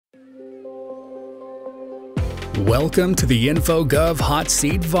Welcome to the InfoGov Hot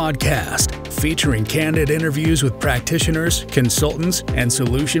Seat Vodcast, featuring candid interviews with practitioners, consultants, and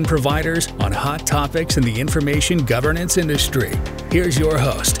solution providers on hot topics in the information governance industry. Here's your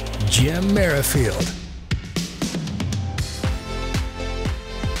host, Jim Merrifield.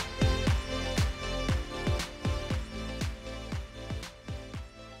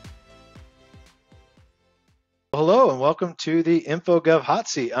 Hello and welcome to the InfoGov Hot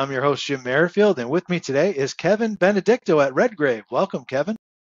Seat. I'm your host, Jim Merrifield, and with me today is Kevin Benedicto at Redgrave. Welcome, Kevin.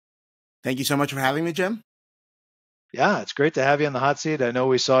 Thank you so much for having me, Jim. Yeah, it's great to have you on the hot seat. I know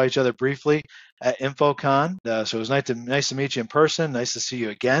we saw each other briefly at Infocon, so it was nice to meet you in person. Nice to see you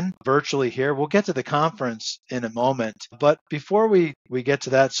again virtually here. We'll get to the conference in a moment, but before we get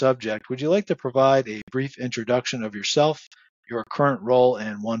to that subject, would you like to provide a brief introduction of yourself, your current role,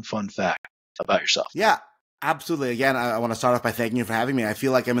 and one fun fact about yourself? Yeah. Absolutely. Again, I want to start off by thanking you for having me. I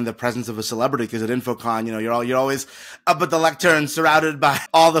feel like I'm in the presence of a celebrity because at Infocon, you're always up at the lectern surrounded by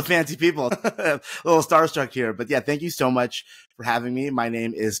all the fancy people. A little starstruck here. But yeah, thank you so much for having me. My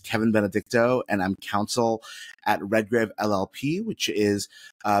name is Kevin Benedicto, and I'm counsel at Redgrave LLP, which is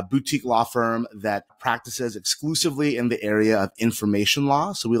a boutique law firm that practices exclusively in the area of information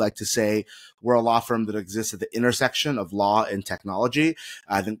law. So we like to say we're a law firm that exists at the intersection of law and technology.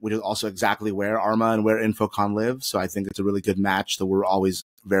 I think which is also exactly where ARMA and where Infocon live. So I think it's a really good match that we're always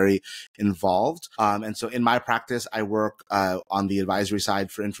very involved. And so in my practice, I work on the advisory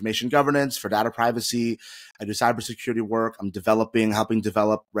side for information governance, for data privacy. I do cybersecurity work. I'm helping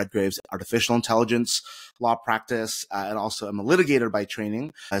develop Redgrave's artificial intelligence law practice, and also I'm a litigator by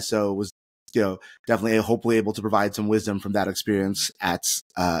training. So was definitely hopefully able to provide some wisdom from that experience at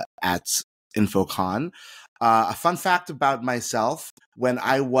Infocon. A fun fact about myself: when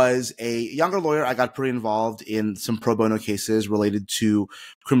I was a younger lawyer, I got pretty involved in some pro bono cases related to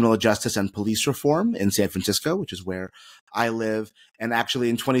criminal justice and police reform in San Francisco, which is where I live. And actually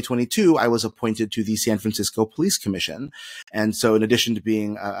in 2022, I was appointed to the San Francisco Police Commission. And so in addition to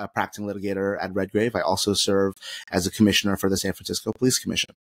being a practicing litigator at Redgrave, I also serve as a commissioner for the San Francisco Police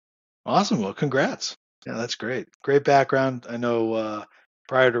Commission. Awesome. Well, congrats. Yeah, that's great. Great background. I know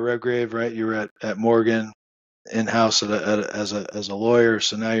prior to Redgrave, right, you were at Morgan in-house as a lawyer.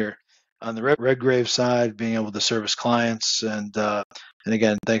 So now you're on the Redgrave side, being able to service clients. And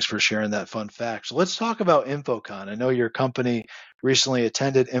again, thanks for sharing that fun fact. So let's talk about Infocon. I know your company recently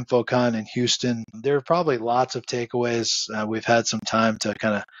attended Infocon in Houston. There are probably lots of takeaways. We've had some time to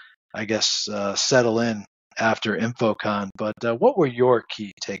kind of, settle in after Infocon. But what were your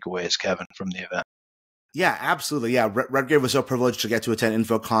key takeaways, Kevin, from the event? Yeah, absolutely. Yeah, Redgrave was so privileged to get to attend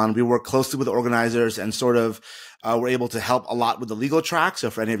Infocon. We work closely with the organizers and sort of were able to help a lot with the legal track. So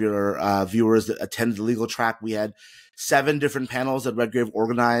for any of your viewers that attended the legal track, we had 7 different panels that Redgrave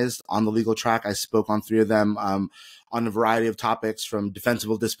organized on the legal track. I spoke on 3 of them on a variety of topics, from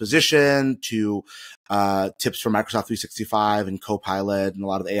defensible disposition to tips for Microsoft 365 and Copilot and a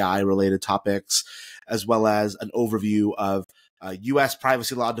lot of AI-related topics, as well as an overview of U.S.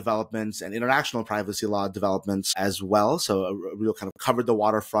 privacy law developments and international privacy law developments as well. So a real kind of covered the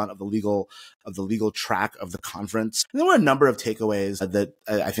waterfront of the legal track of the conference. And there were a number of takeaways that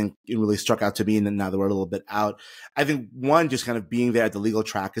I think really struck out to me. And now that we're a little bit out, I think one, just kind of being there at the legal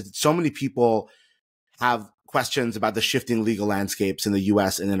track, is so many people have questions about the shifting legal landscapes in the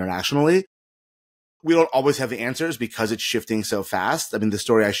U.S. and internationally. We don't always have the answers because it's shifting so fast. I mean, the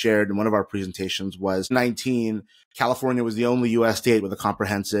story I shared in one of our presentations was California was the only U.S. state with a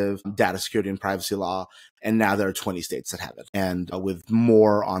comprehensive data security and privacy law. And now there are 20 states that have it, and with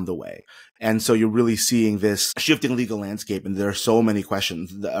more on the way. And so you're really seeing this shifting legal landscape. And there are so many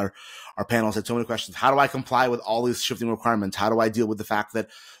questions. Our panels had so many questions. How do I comply with all these shifting requirements? How do I deal with the fact that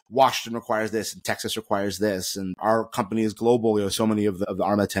Washington requires this and Texas requires this, and our company is global? So many of the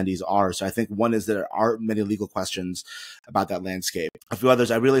ARMA attendees are. So I think one is that there are many legal questions about that landscape. A few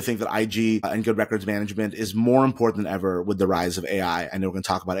others, I really think that IG and good records management is more important than ever with the rise of AI. I know we're going to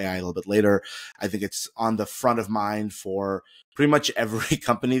talk about AI a little bit later. I think it's on the front of mind for pretty much every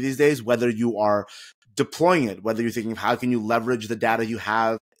company these days, whether you are deploying it, whether you're thinking of how can you leverage the data you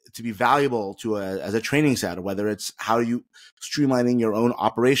have to be valuable to as a training set, or whether it's how are you streamlining your own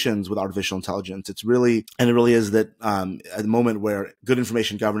operations with artificial intelligence. It really is that at the moment where good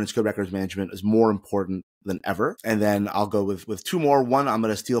information governance, good records management is more important than ever. And then I'll go with 2 more. One, I'm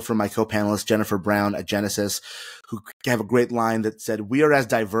going to steal from my co-panelist, Jennifer Brown at Genesis, who have a great line that said, "We are as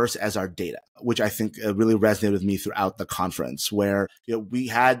diverse as our data," which I think really resonated with me throughout the conference, where we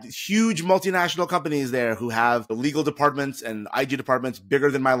had huge multinational companies there who have legal departments and IG departments bigger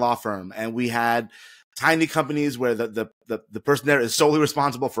than my law firm. And we had tiny companies where the person there is solely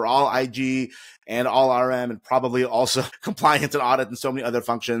responsible for all IG and all RM and probably also compliance and audit and so many other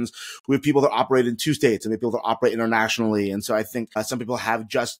functions. We have people that operate in 2 states and we have people that operate internationally. And so I think some people have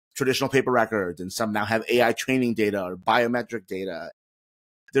just traditional paper records and some now have AI training data or biometric data.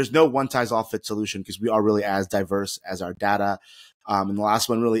 There's no one size all fits solution because we are really as diverse as our data. And the last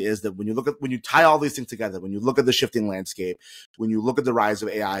one really is that when you tie all these things together, when you look at the shifting landscape, when you look at the rise of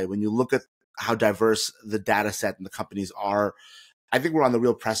AI, when you look at how diverse the data set and the companies are, I think we're on the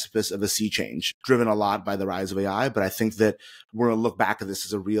real precipice of a sea change, driven a lot by the rise of AI. But I think that we're going to look back at this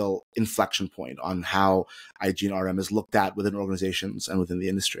as a real inflection point on how IG and RM is looked at within organizations and within the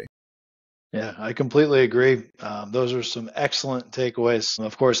industry. Yeah, I completely agree. Those are some excellent takeaways.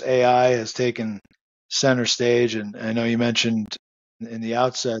 Of course, AI has taken center stage, and I know you mentioned in the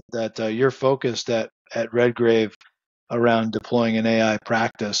outset that you're focused at Redgrave around deploying an AI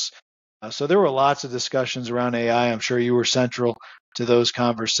practice. So there were lots of discussions around AI. I'm sure you were central to those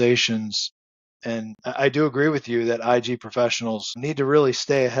conversations. And I do agree with you that IG professionals need to really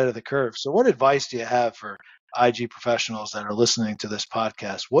stay ahead of the curve. So what advice do you have for IG professionals that are listening to this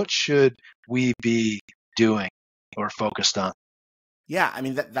podcast? What should we be doing or focused on? Yeah, I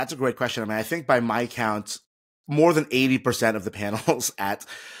mean, that's a great question. I mean, I think by my count, more than 80% of the panels at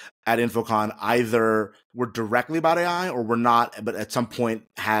Infocon either were directly about AI or were not, but at some point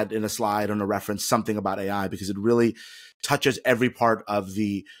had in a slide or in a reference something about AI, because it really touches every part of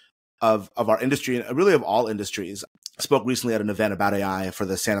our industry and really of all industries. I spoke recently at an event about AI for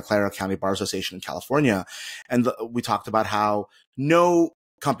the Santa Clara County Bar Association in California. And we talked about how no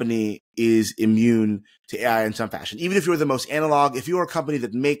company is immune to AI in some fashion. Even if you're the most analog, if you're a company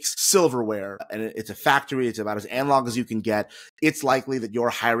that makes silverware and it's a factory, it's about as analog as you can get, it's likely that your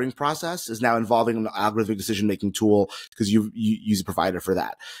hiring process is now involving an algorithmic decision-making tool because you use a provider for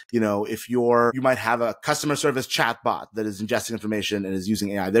that. You know, if you might have a customer service chatbot that is ingesting information and is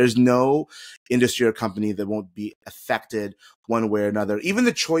using AI. There's no industry or company that won't be affected one way or another. Even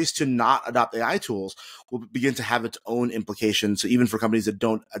the choice to not adopt AI tools will begin to have its own implications. So even for companies that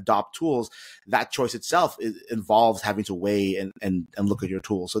don't adopt tools, that choice itself involves having to weigh and look at your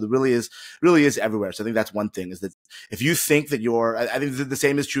tools. So there really is everywhere. So I think that's one thing, is that if you think that I think the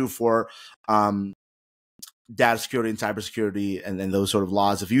same is true for data security and cybersecurity and those sort of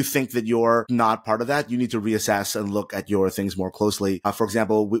laws. If you think that you're not part of that, you need to reassess and look at your things more closely. For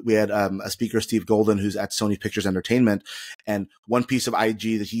example, we had a speaker, Steve Golden, who's at Sony Pictures Entertainment. And one piece of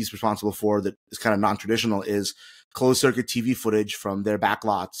IG that he's responsible for that is kind of non-traditional is closed circuit TV footage from their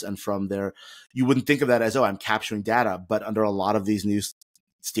backlots and from you wouldn't think of that as, oh, I'm capturing data. But under a lot of these new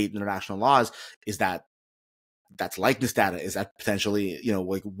state and international laws, that's likeness data. Is that potentially,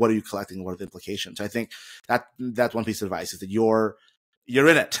 like, what are you collecting? What are the implications? So I think that's one piece of advice, is that you're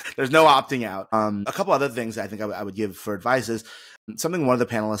in it. There's no opting out. A couple other things I think I would give for advice is something one of the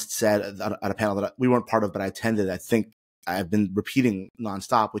panelists said at a panel that we weren't part of, but I attended. I think I've been repeating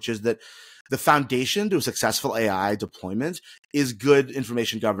nonstop, which is that the foundation to a successful AI deployment is good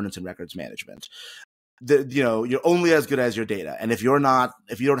information governance and records management. You're only as good as your data. And if you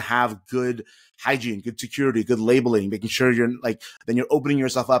don't have good hygiene, good security, good labeling, making sure then you're opening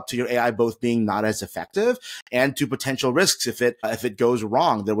yourself up to your AI both being not as effective and to potential risks if it goes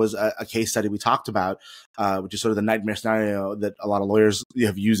wrong. There was a case study we talked about, which is sort of the nightmare scenario that a lot of lawyers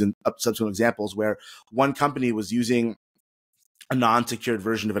have used in subsequent examples, where one company was using a non-secured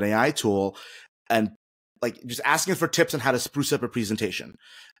version of an AI tool and just asking for tips on how to spruce up a presentation,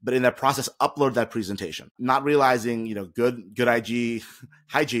 but in that process, upload that presentation, not realizing, good IG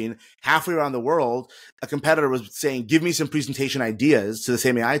hygiene. Halfway around the world, a competitor was saying, give me some presentation ideas to the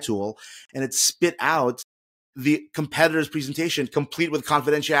same AI tool. And it spit out the competitor's presentation complete with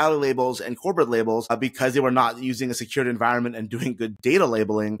confidentiality labels and corporate labels because they were not using a secured environment and doing good data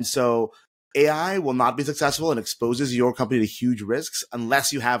labeling. And so AI will not be successful and exposes your company to huge risks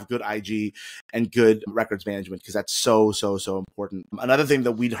unless you have good IG and good records management, because that's so, so, so important. Another thing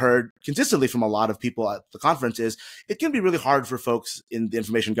that we'd heard consistently from a lot of people at the conference is it can be really hard for folks in the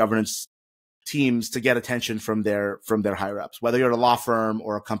information governance teams to get attention from their higher ups, whether you're a law firm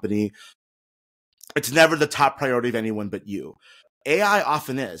or a company. It's never the top priority of anyone but you. AI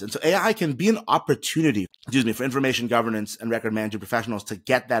often is. And so AI can be an opportunity, for information governance and record management professionals to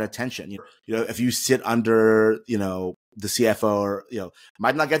get that attention. If you sit under, the CFO or,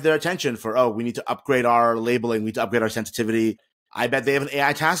 might not get their attention for, we need to upgrade our labeling, we need to upgrade our sensitivity. I bet they have an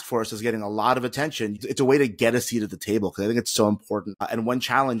AI task force that's getting a lot of attention. It's a way to get a seat at the table because I think it's so important. And one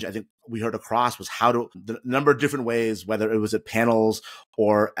challenge I think we heard across was the number of different ways, whether it was at panels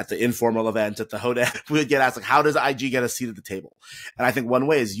or at the informal events at the HODA, we would get asked, like, how does IG get a seat at the table? And I think one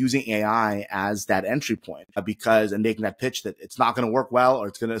way is using AI as that entry point and making that pitch that it's not going to work well or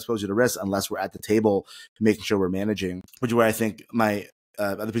it's going to expose you to risk unless we're at the table, making sure we're managing, which is where I think my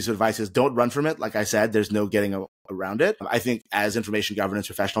other piece of advice is don't run from it. Like I said, there's no getting around it. I think as information governance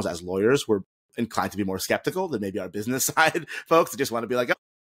professionals, as lawyers, we're inclined to be more skeptical than maybe our business side folks that just want to be like, oh,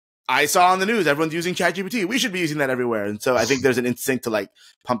 I saw on the news, everyone's using ChatGPT. We should be using that everywhere. And so I think there's an instinct to like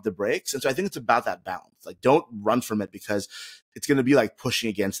pump the brakes. And so I think it's about that balance. Like don't run from it because it's going to be like pushing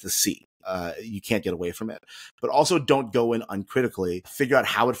against the sea. You can't get away from it, but also don't go in uncritically. Figure out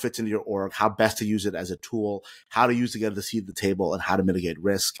how it fits into your org, how best to use it as a tool, how to use to get the seat at the table, and how to mitigate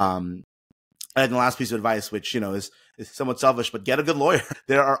risk. And the last piece of advice, which is somewhat selfish, but get a good lawyer.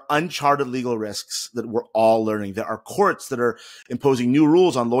 There are uncharted legal risks that we're all learning. There are courts that are imposing new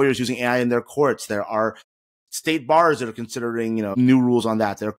rules on lawyers using AI in their courts. There are state bars that are considering, new rules on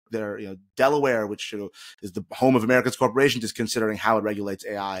that. They're Delaware, which is the home of America's corporations, is considering how it regulates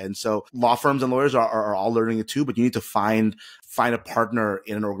AI. And so law firms and lawyers are all learning it too, but you need to find a partner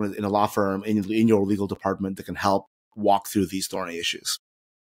in in a law firm, in your legal department that can help walk through these thorny issues.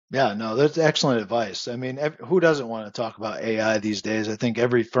 Yeah, no, that's excellent advice. I mean, who doesn't want to talk about AI these days? I think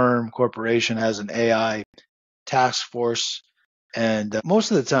every firm, corporation has an AI task force. And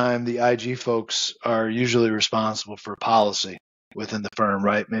most of the time, the IG folks are usually responsible for policy within the firm,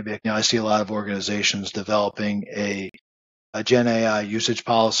 right? Maybe I see a lot of organizations developing a Gen AI usage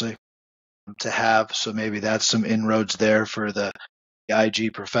policy to have. So maybe that's some inroads there for the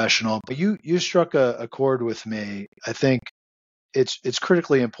IG professional. But you struck a chord with me. I think it's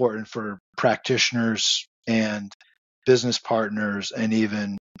critically important for practitioners and business partners, and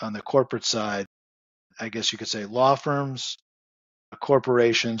even on the corporate side, I guess you could say law firms,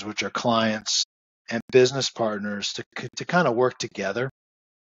 corporations, which are clients, and business partners to kind of work together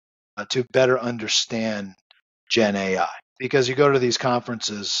to better understand Gen AI. Because you go to these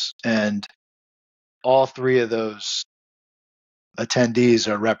conferences and all three of those attendees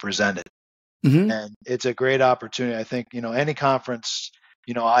are represented. Mm-hmm. And it's a great opportunity. I think, any conference,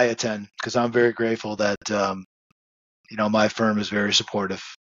 I attend, because I'm very grateful that, my firm is very supportive.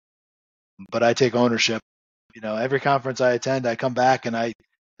 But I take ownership. Every conference I attend, I come back and I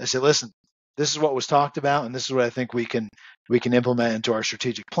say, listen, this is what was talked about, and this is what I think we can implement into our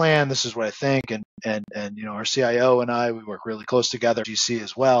strategic plan. This is what I think, and our CIO and I, we work really close together, GC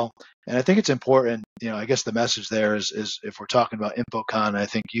as well. And I think it's important. I guess the message there is if we're talking about Infocon, I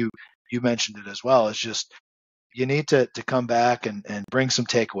think you mentioned it as well. It's just you need to come back and bring some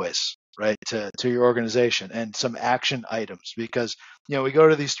takeaways, right, to your organization and some action items, because we go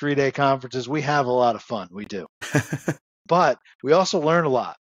to these 3-day conferences, we have a lot of fun, we do, but we also learn a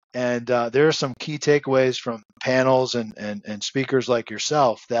lot. And there are some key takeaways from panels and speakers like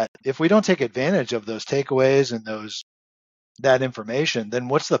yourself that if we don't take advantage of those takeaways and that information, then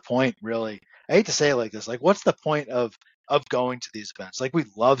what's the point, really? I hate to say it like this, like what's the point of going to these events? Like, we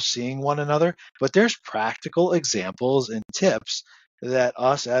love seeing one another, but there's practical examples and tips that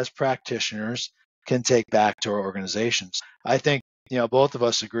us as practitioners can take back to our organizations. I think, both of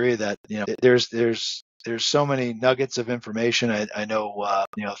us agree that, there's so many nuggets of information. I know,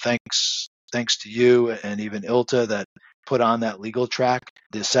 thanks to you and even Ilta that put on that legal track.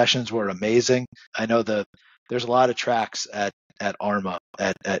 The sessions were amazing. I know there's a lot of tracks at ARMA,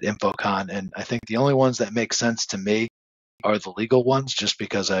 at Infocon, and I think the only ones that make sense to me are the legal ones, just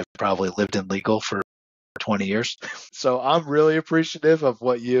because I've probably lived in legal for 20 years. So I'm really appreciative of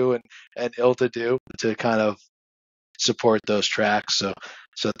what you and Ilta do to kind of support those tracks.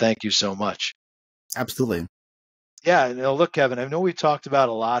 So thank you so much. Absolutely. Yeah. Look, Kevin, I know we talked about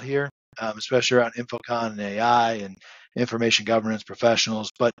a lot here, especially around Infocon and AI and information governance professionals,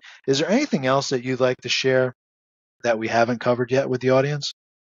 but is there anything else that you'd like to share that we haven't covered yet with the audience?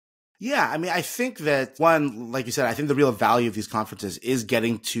 Yeah, I mean, I think that one, like you said, I think the real value of these conferences is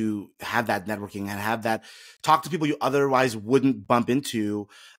getting to have that networking and have that talk to people you otherwise wouldn't bump into.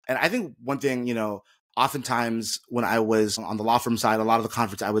 And I think one thing, oftentimes when I was on the law firm side, a lot of the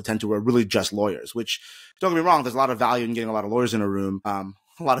conferences I would attend to were really just lawyers, which, don't get me wrong, there's a lot of value in getting a lot of lawyers in a room. A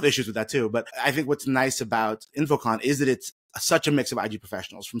lot of issues with that too. But I think what's nice about Infocon is that it's such a mix of IG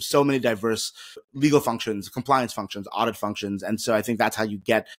professionals from so many diverse legal functions, compliance functions, audit functions. And so I think that's how you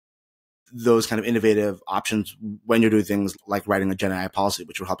get those kind of innovative options when you're doing things like writing a Gen AI policy,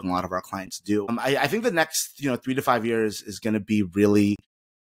 which we're helping a lot of our clients do. I think the next, 3 to 5 years is going to be really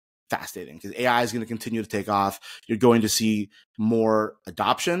fascinating because AI is going to continue to take off. You're going to see more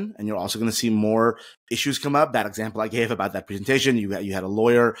adoption, and you're also going to see more issues come up. That example I gave about that presentation, you had a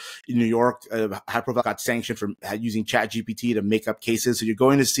lawyer in New York, high profile, got sanctioned for using ChatGPT to make up cases. So you're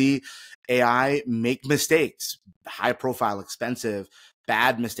going to see AI make mistakes, high profile, expensive,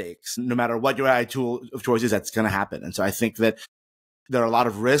 bad mistakes. No matter what your AI tool of choice is, that's going to happen. And so I think that there are a lot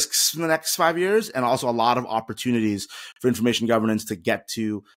of risks in the next 5 years and also a lot of opportunities for information governance to get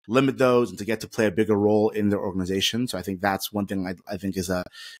to limit those and to get to play a bigger role in their organization. So I think that's one thing I think is an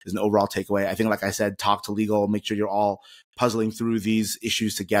overall takeaway. I think, like I said, talk to legal, make sure you're all puzzling through these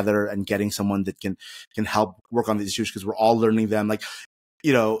issues together and getting someone that can help work on these issues because we're all learning them. Like,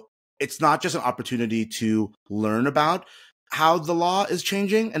 it's not just an opportunity to learn about how the law is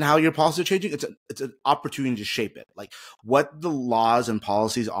changing and how your policies are changing. It's an opportunity to shape it. Like what the laws and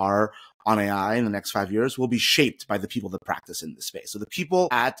policies are on AI in the next 5 years will be shaped by the people that practice in this space. So the people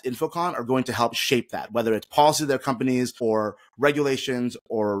at Infocon are going to help shape that, whether it's policy of their companies or regulations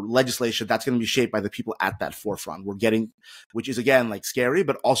or legislation, that's going to be shaped by the people at that forefront. Which is again, like scary,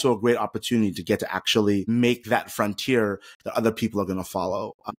 but also a great opportunity to get to actually make that frontier that other people are going to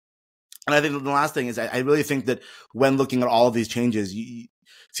follow. And I think the last thing is I really think that when looking at all of these changes, you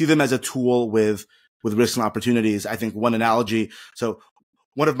see them as a tool with risks and opportunities. I think one analogy, so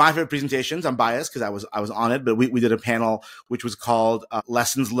one of my favorite presentations, I'm biased because I was on it, but we did a panel which was called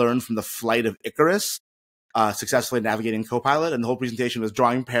Lessons Learned from the Flight of Icarus, Successfully Navigating Copilot. And the whole presentation was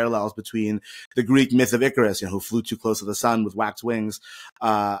drawing parallels between the Greek myth of Icarus, who flew too close to the sun with waxed wings,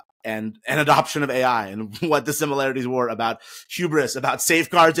 and adoption of AI and what the similarities were about hubris, about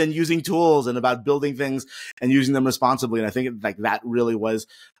safeguards and using tools and about building things and using them responsibly. And I think like that really was,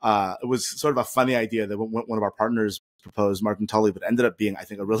 it was sort of a funny idea that one of our partners proposed, Martin Tully, but ended up being, I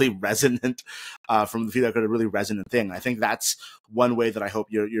think, a really resonant, from the feedback, a really resonant thing. I think that's one way that I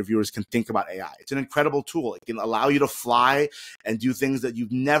hope your viewers can think about AI. It's an incredible tool. It can allow you to fly and do things that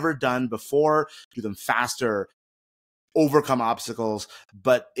you've never done before, do them faster, overcome obstacles,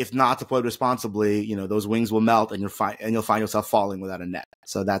 but if not deployed responsibly, those wings will melt and you'll find yourself falling without a net.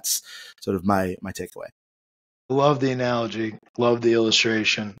 So that's sort of my takeaway. Love the analogy. Love the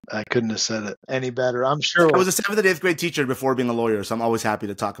illustration. I couldn't have said it any better. I'm sure. I was a 7th and 8th grade teacher before being a lawyer, so I'm always happy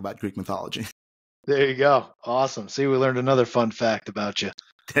to talk about Greek mythology. There you go. Awesome. See, we learned another fun fact about you.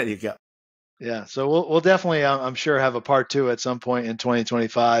 There you go. Yeah, so we'll definitely, I'm sure, have a part 2 at some point in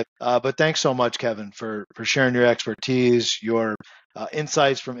 2025. But thanks so much, Kevin, for sharing your expertise, your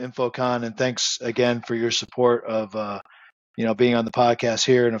insights from Infocon, and thanks again for your support of being on the podcast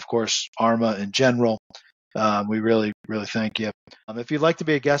here, and of course ARMA in general. We really, really thank you. If you'd like to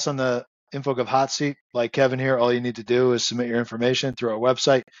be a guest on the InfoGov Hot Seat, like Kevin here, all you need to do is submit your information through our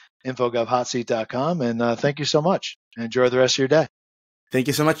website, infogovhotseat.com. And thank you so much. Enjoy the rest of your day. Thank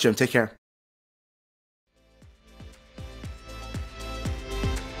you so much, Jim. Take care.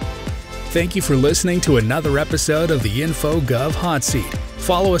 Thank you for listening to another episode of the InfoGov Hot Seat.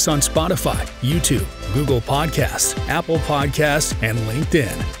 Follow us on Spotify, YouTube, Google Podcasts, Apple Podcasts, and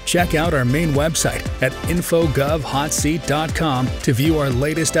LinkedIn. Check out our main website at infogovhotseat.com to view our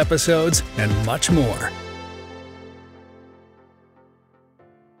latest episodes and much more.